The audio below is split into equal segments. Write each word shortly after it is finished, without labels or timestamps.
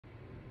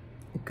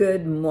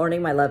Good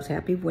morning, my loves.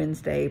 Happy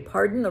Wednesday.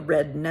 Pardon the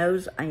red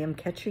nose. I am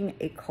catching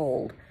a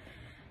cold.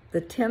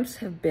 The temps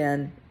have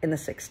been in the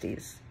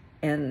 60s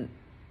and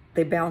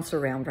they bounce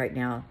around right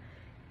now.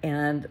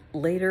 And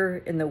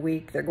later in the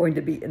week, they're going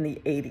to be in the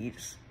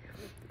 80s.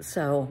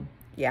 So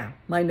yeah,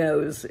 my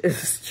nose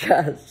is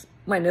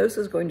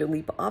going to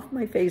leap off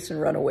my face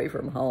and run away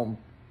from home.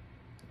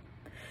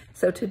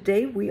 So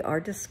today we are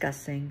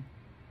discussing,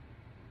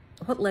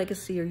 what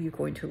legacy are you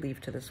going to leave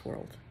to this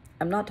world?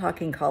 I'm not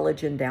talking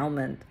college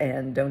endowment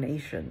and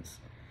donations.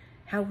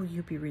 How will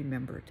you be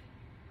remembered?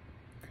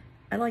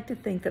 I like to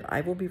think that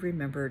I will be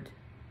remembered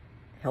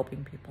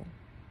helping people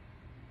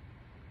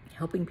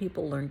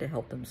learn to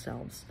help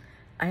themselves.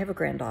 I have a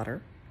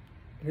granddaughter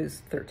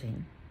who's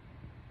 13.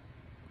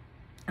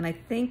 And I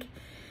think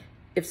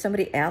if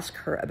somebody asked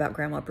her about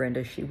Grandma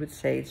Brenda, she would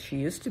say she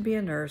used to be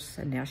a nurse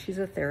and now she's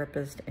a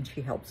therapist and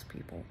she helps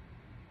people.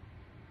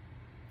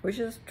 Which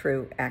is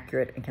true,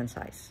 accurate, and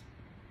concise.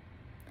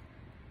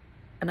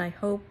 And I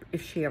hope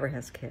if she ever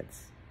has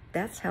kids,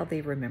 that's how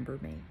they remember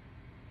me.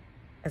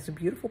 As a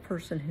beautiful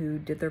person who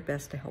did their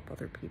best to help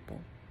other people.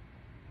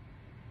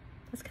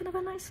 That's kind of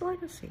a nice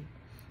legacy.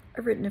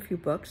 I've written a few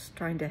books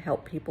trying to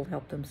help people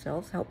help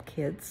themselves, help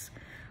kids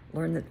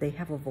learn that they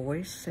have a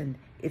voice and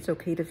it's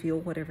okay to feel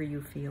whatever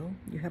you feel.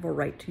 You have a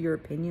right to your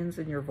opinions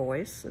and your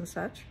voice and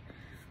such.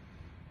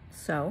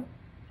 So,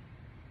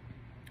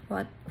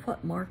 what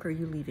mark are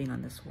you leaving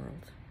on this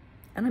world?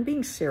 And I'm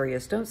being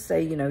serious. Don't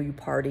say, you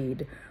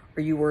partied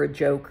or you were a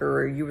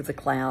joker or you were the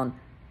clown.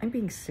 I'm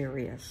being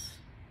serious.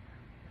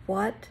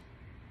 What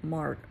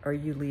mark are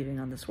you leaving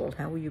on this world?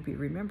 How will you be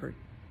remembered?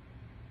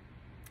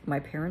 My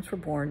parents were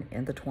born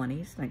in the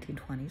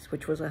 1920s,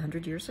 which was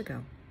 100 years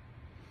ago.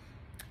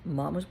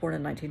 Mom was born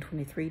in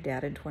 1923,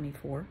 Dad in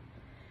 24.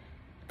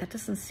 That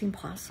doesn't seem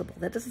possible.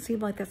 That doesn't seem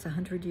like that's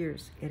 100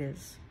 years. It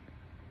is.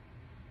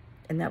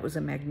 And that was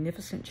a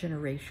magnificent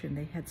generation.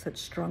 They had such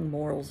strong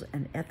morals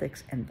and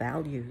ethics and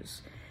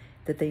values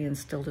that they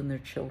instilled in their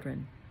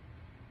children.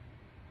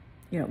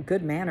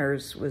 Good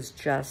manners was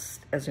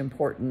just as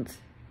important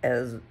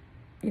as,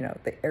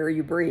 the air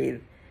you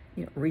breathe.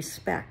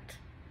 Respect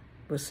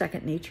was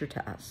second nature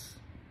to us.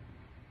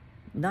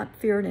 Not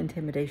fear and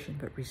intimidation,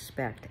 but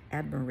respect,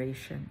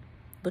 admiration,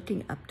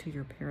 looking up to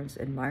your parents,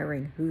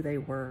 admiring who they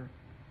were,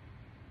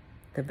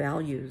 the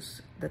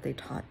values that they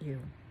taught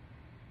you.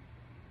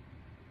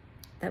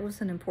 That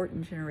was an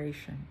important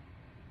generation.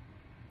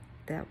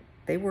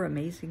 They were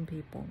amazing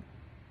people.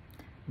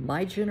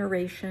 My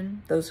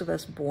generation, those of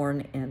us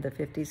born in the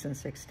 50s and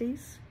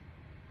 60s,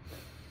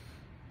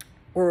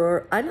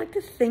 I like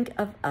to think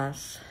of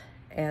us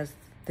as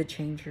the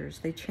changers.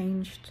 They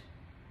changed,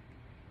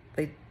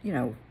 the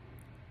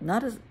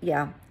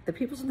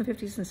peoples in the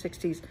 50s and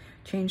 60s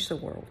changed the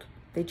world.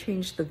 They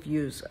changed the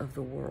views of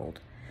the world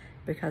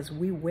because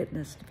we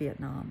witnessed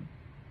Vietnam.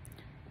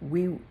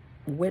 We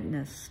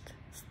witnessed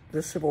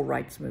the civil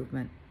rights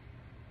movement.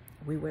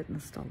 We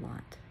witnessed a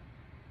lot.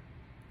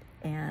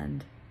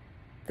 And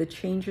the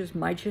changes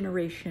my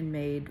generation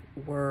made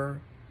were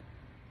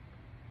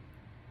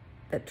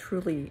that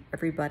truly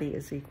everybody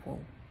is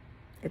equal.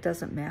 It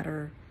doesn't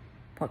matter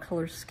what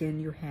color skin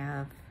you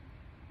have,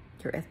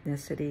 your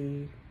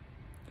ethnicity,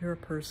 you're a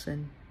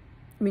person.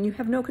 I mean, you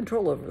have no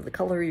control over the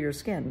color of your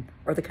skin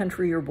or the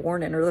country you're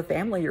born in or the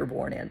family you're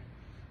born in.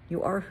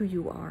 You are who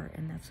you are,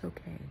 and that's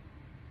okay.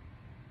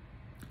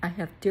 I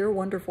have dear,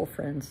 wonderful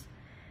friends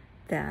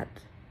that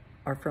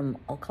are from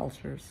all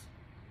cultures,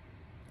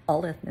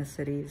 all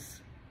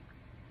ethnicities.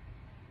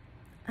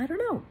 I don't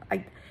know.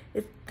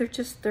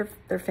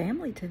 They're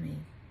family to me.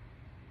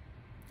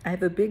 I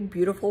have a big,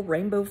 beautiful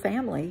rainbow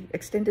family,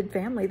 extended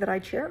family that I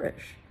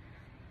cherish.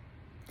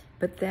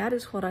 But that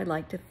is what I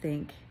like to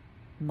think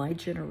my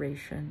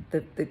generation,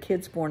 the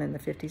kids born in the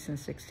 50s and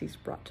 60s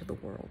brought to the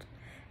world.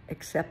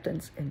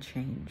 Acceptance and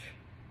change.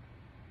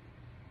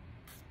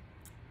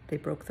 They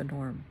broke the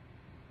norm,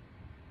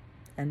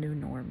 a new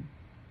norm.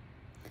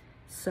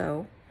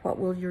 So, what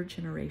will your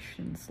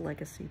generation's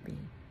legacy be?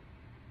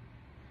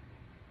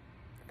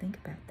 Think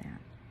about that.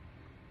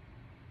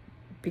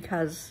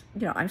 Because,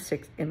 I'm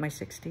in my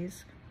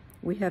 60s.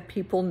 We have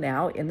people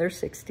now in their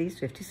 60s,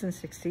 50s and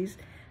 60s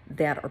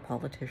that are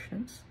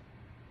politicians,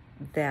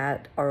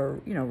 that are,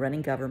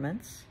 running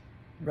governments,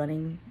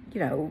 their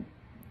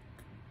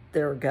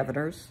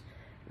governors,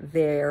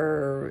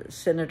 their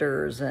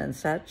senators and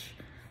such,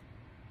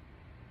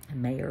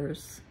 and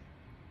mayors.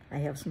 I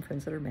have some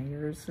friends that are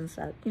mayors and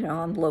such,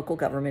 on local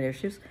government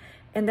issues.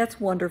 And that's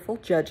wonderful.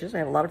 Judges. I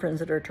have a lot of friends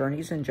that are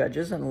attorneys and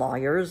judges and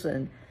lawyers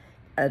and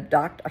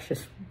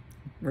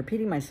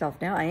repeating myself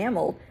now, I am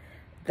old,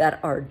 that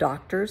are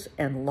doctors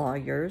and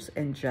lawyers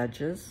and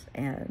judges,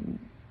 and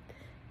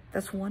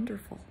that's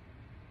wonderful.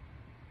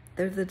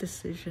 They're the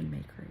decision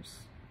makers.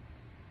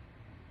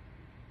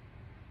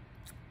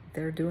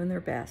 They're doing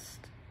their best.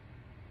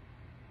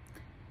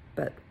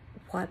 But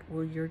what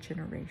will your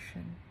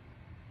generation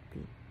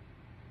be?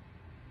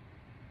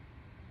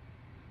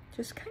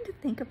 Just kind of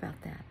think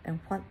about that and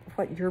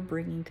what you're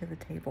bringing to the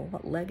table,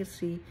 what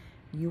legacy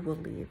you will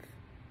leave.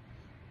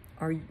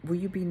 Will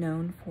you be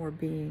known for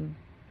being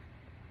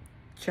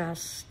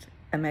just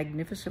a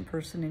magnificent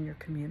person in your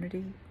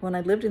community? When I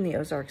lived in the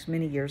Ozarks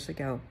many years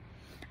ago,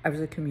 I was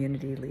a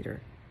community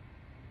leader.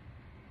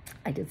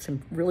 I did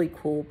some really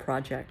cool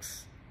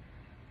projects.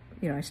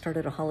 You know, I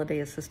started a holiday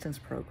assistance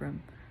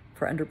program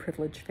for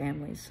underprivileged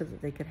families so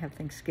that they could have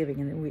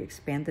Thanksgiving, and then we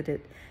expanded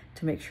it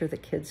to make sure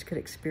that kids could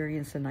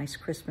experience a nice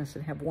Christmas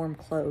and have warm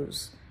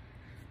clothes.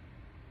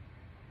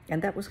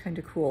 And that was kind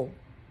of cool.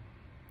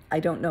 I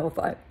don't know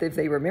if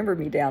they remember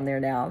me down there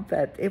now,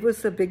 but it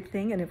was a big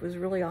thing and it was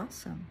really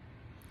awesome.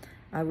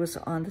 I was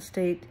on the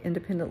State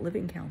Independent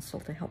Living Council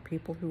to help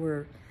people who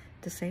were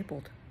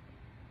disabled.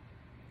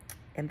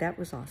 And that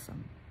was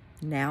awesome.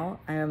 Now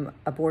I am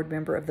a board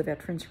member of the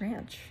Veterans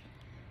Ranch,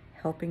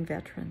 helping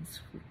veterans,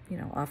 you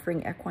know,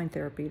 offering equine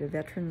therapy to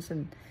veterans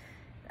and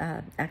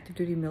active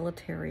duty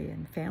military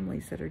and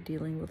families that are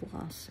dealing with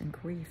loss and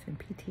grief and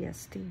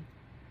PTSD.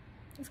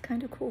 It's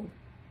kind of cool.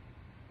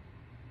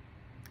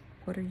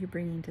 What are you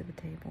bringing to the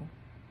table?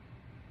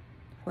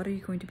 What are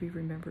you going to be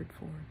remembered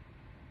for?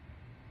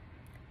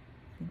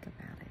 Think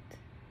about it.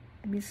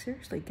 I mean,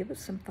 seriously, give it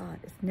some thought.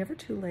 It's never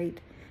too late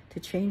to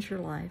change your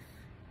life,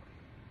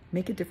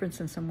 make a difference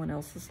in someone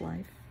else's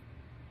life,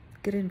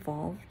 get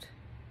involved,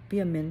 be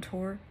a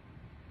mentor,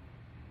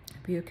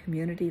 be a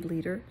community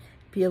leader,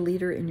 be a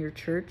leader in your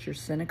church, your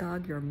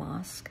synagogue, your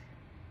mosque.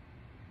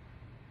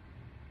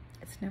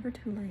 It's never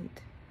too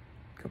late.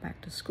 Go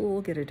back to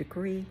school, get a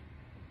degree,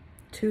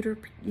 tutor,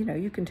 you know,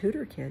 you can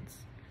tutor kids.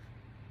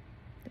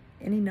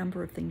 Any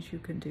number of things you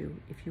can do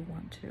if you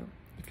want to.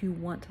 If you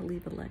want to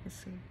leave a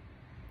legacy.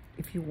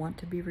 If you want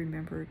to be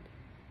remembered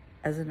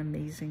as an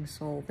amazing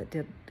soul that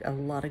did a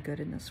lot of good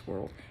in this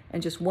world.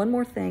 And just one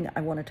more thing I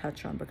want to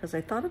touch on, because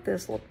I thought of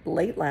this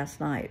late last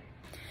night.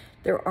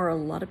 There are a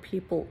lot of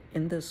people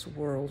in this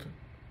world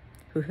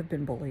who have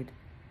been bullied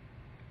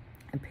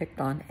and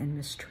picked on and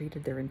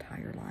mistreated their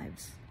entire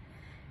lives.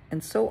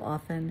 And so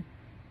often,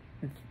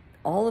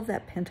 all of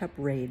that pent-up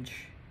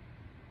rage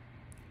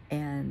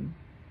and,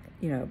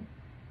 you know,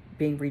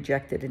 being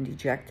rejected and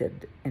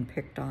dejected and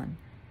picked on,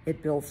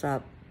 it builds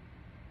up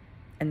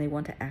and they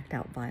want to act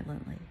out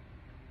violently.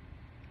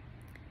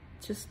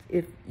 Just,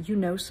 if you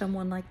know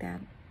someone like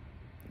that,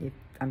 if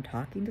I'm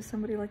talking to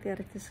somebody like that,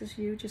 if this is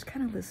you, just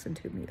kind of listen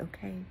to me,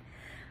 okay?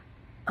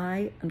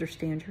 I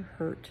understand your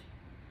hurt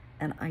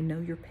and I know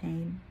your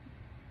pain.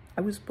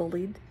 I was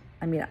bullied.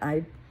 I mean,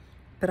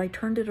 but I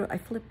turned it, I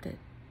flipped it.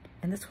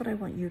 And that's what I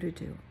want you to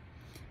do.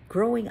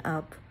 Growing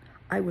up,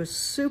 I was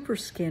super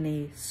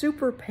skinny,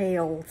 super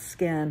pale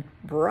skin,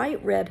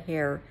 bright red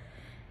hair,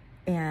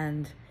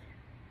 and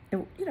it,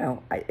 you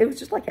know, it was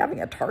just like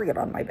having a target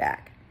on my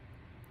back.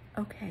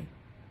 Okay.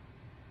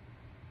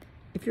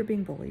 If you're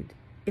being bullied,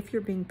 if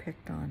you're being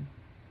picked on,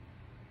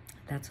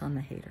 that's on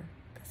the hater.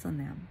 That's on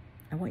them.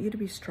 I want you to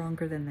be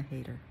stronger than the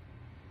hater.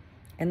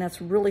 And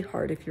that's really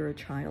hard if you're a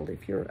child,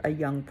 if you're a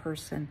young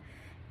person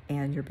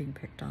and you're being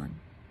picked on.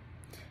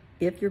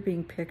 If you're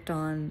being picked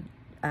on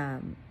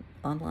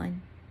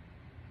online,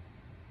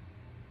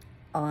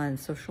 on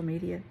social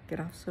media, get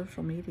off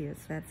social media.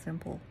 It's that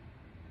simple.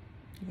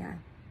 Yeah.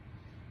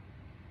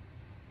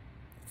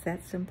 It's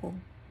that simple.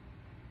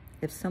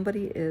 If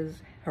somebody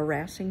is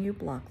harassing you,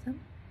 block them.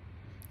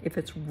 If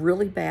it's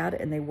really bad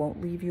and they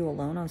won't leave you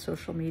alone on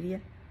social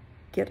media,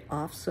 get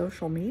off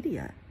social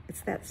media.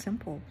 It's that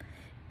simple.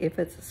 If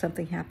it's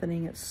something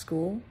happening at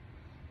school,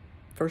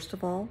 first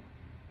of all,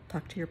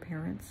 talk to your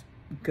parents.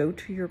 Go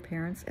to your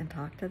parents and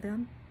talk to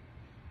them.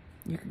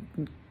 You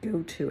can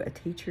go to a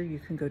teacher, you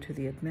can go to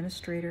the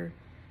administrator,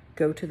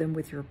 go to them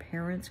with your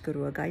parents, go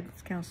to a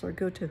guidance counselor,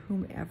 go to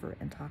whomever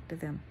and talk to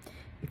them.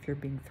 If you're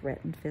being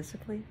threatened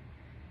physically,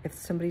 if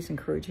somebody's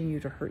encouraging you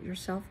to hurt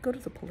yourself, go to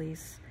the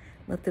police.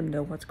 Let them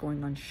know what's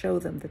going on. Show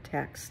them the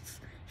texts,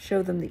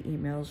 show them the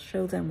emails,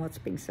 show them what's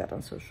being said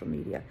on social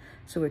media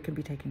so it can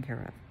be taken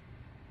care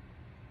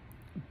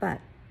of.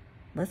 But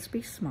let's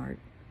be smart.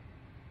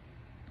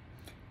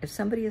 If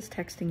somebody is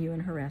texting you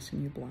and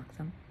harassing you, block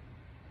them.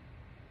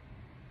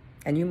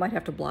 And you might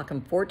have to block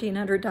them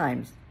 1,400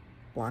 times.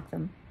 Block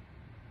them.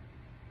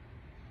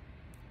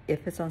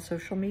 If it's on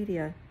social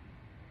media,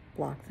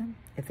 block them.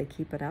 If they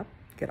keep it up,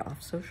 get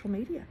off social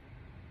media.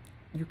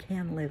 You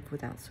can live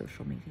without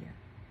social media.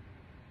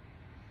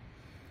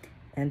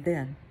 And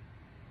then,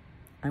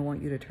 I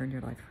want you to turn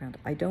your life around.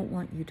 I don't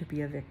want you to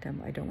be a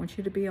victim. I don't want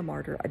you to be a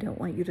martyr. I don't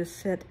want you to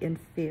sit in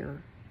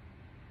fear.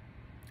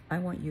 I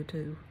want you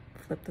to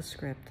flip the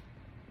script.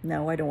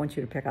 No, I don't want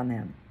you to pick on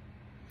them.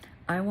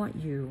 I want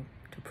you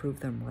to prove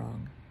them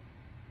wrong.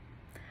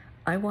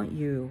 I want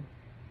you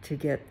to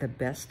get the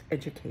best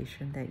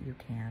education that you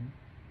can,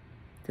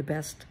 the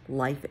best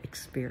life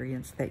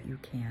experience that you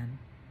can,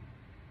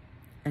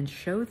 and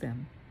show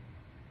them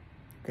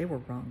they were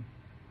wrong.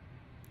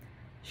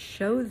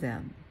 Show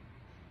them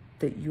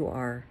that you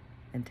are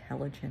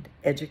intelligent,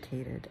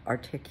 educated,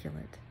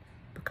 articulate.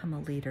 Become a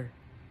leader.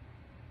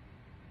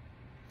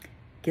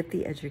 Get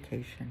the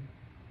education.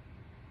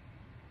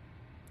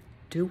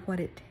 Do what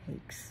it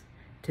takes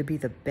to be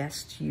the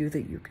best you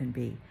that you can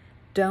be.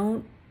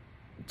 Don't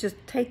just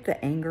take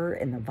the anger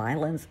and the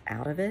violence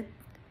out of it.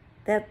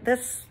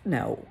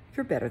 No,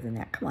 you're better than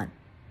that. Come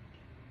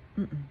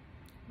on.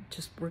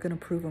 We're going to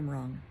prove them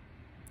wrong.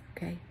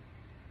 Okay?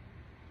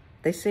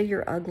 They say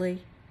you're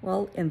ugly.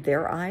 Well, in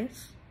their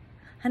eyes,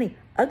 honey,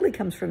 ugly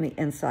comes from the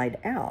inside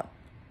out.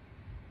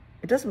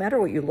 It doesn't matter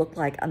what you look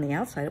like on the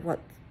outside.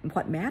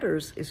 What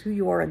matters is who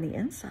you are on the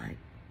inside.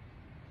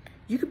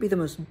 You could be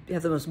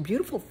have the most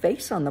beautiful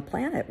face on the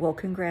planet. Well,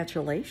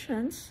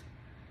 congratulations.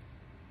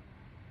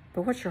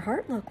 But what's your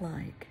heart look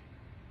like?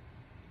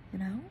 You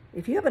know,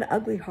 if you have an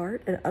ugly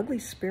heart, an ugly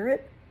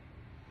spirit,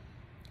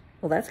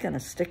 well, that's going to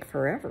stick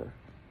forever.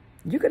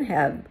 You can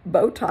have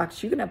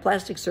Botox, you can have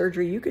plastic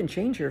surgery, you can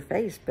change your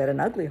face, but an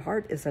ugly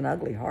heart is an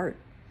ugly heart.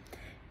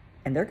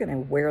 And they're going to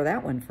wear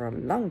that one for a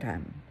long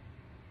time.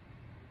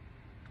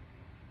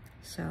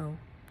 So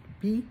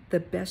be the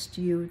best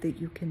you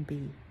that you can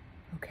be,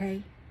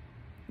 okay?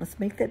 Let's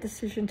make that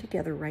decision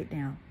together right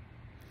now.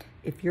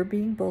 If you're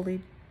being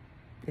bullied,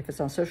 if it's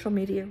on social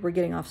media, we're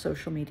getting off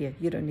social media.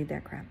 You don't need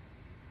that crap.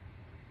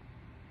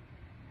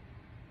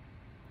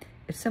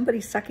 If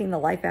somebody's sucking the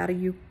life out of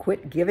you,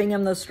 quit giving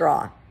them the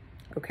straw,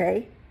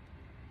 okay?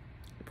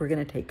 We're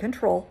going to take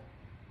control.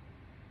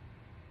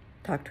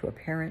 Talk to a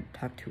parent,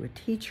 talk to a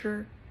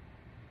teacher,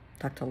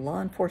 talk to law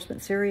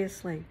enforcement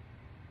seriously.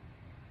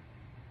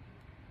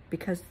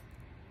 Because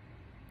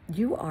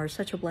you are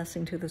such a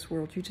blessing to this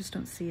world, you just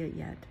don't see it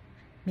yet.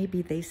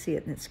 Maybe they see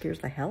it and it scares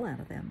the hell out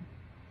of them.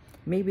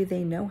 Maybe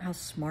they know how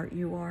smart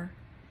you are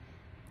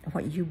and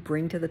what you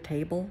bring to the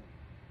table,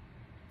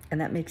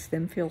 and that makes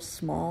them feel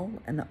small,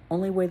 and the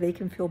only way they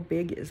can feel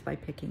big is by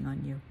picking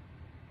on you.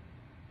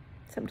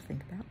 Something to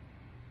think about.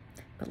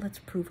 But let's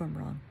prove them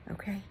wrong,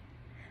 okay?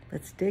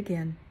 Let's dig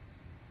in,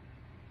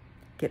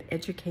 get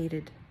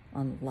educated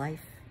on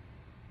life,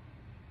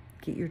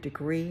 get your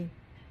degree,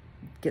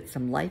 get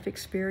some life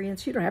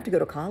experience. You don't have to go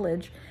to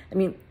college. I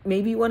mean,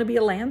 maybe you want to be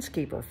a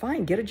landscaper.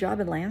 Fine, get a job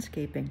in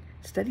landscaping.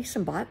 Study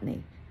some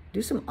botany.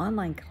 Do some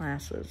online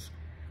classes.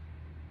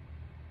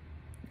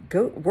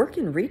 Go work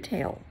in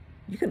retail.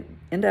 You can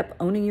end up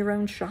owning your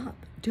own shop.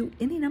 Do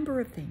any number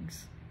of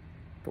things.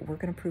 But we're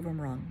going to prove them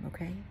wrong,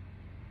 okay?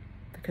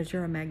 Because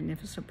you're a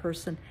magnificent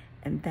person,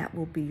 and that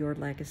will be your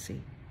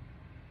legacy.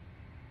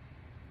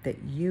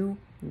 That you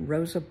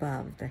rose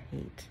above the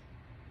hate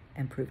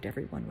and proved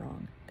everyone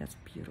wrong. That's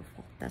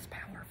beautiful. That's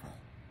powerful.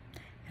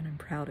 And I'm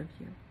proud of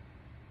you.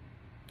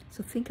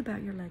 So think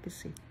about your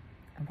legacy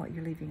and what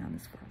you're leaving on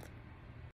this world.